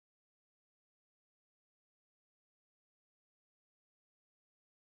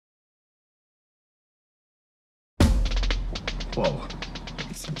Whoa.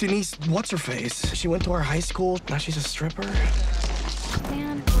 It's Denise, what's her face? She went to our high school, now she's a stripper.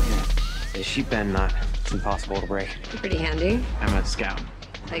 Man. Is she been not impossible to break? Pretty handy. I'm a scout.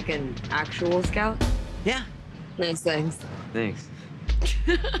 Like an actual scout. Yeah. Nice things. Thanks.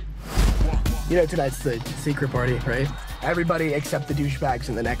 You know, tonight's the secret party, right? Everybody except the douchebags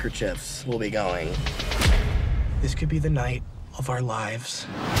and the neckerchiefs will be going. This could be the night of our lives.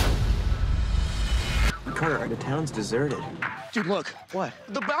 Carter, the town's deserted. Dude, look. What?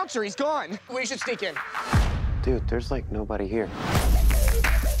 The bouncer, he's gone. We should sneak in. Dude, there's like nobody here.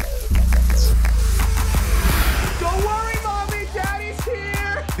 Don't worry, Mommy, Daddy's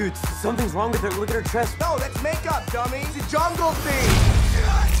here! Dude, something's wrong with her. Look at her chest. No, that's makeup, dummy. It's a jungle thing.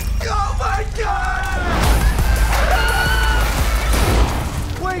 Oh my God!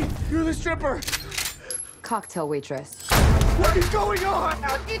 Wait, you're the stripper. Cocktail waitress. What is going on?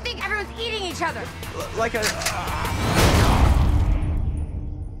 How do you think everyone's eating each other? Like a...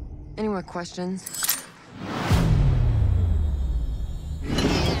 Any more questions?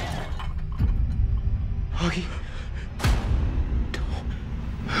 Augie.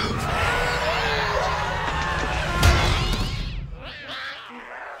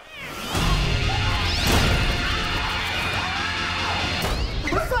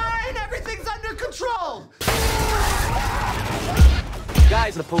 We're fine! Everything's under control!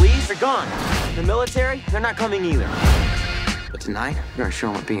 Guys, the police are gone. The military, they're not coming either. But tonight, we're gonna show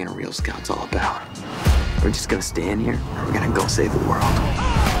them what being a real scout's all about. We're just gonna stay in here, or we're gonna go save the world.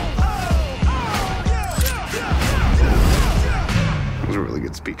 That was a really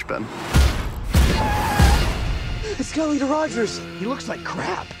good speech, Ben. It's gotta lead to Rogers. He looks like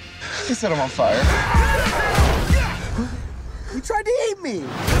crap. He set him on fire. He tried to eat me.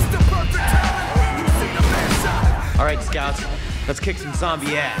 All right, scouts, let's kick some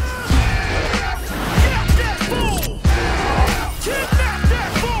zombie ass.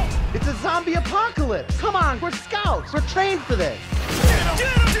 It's a zombie apocalypse. Come on, we're scouts. We're trained for this.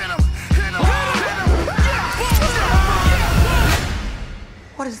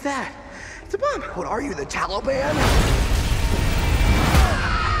 What is that? It's a bomb. What are you, the Taliban?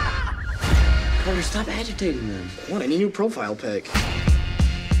 Carter, stop agitating them. What, any new profile pic?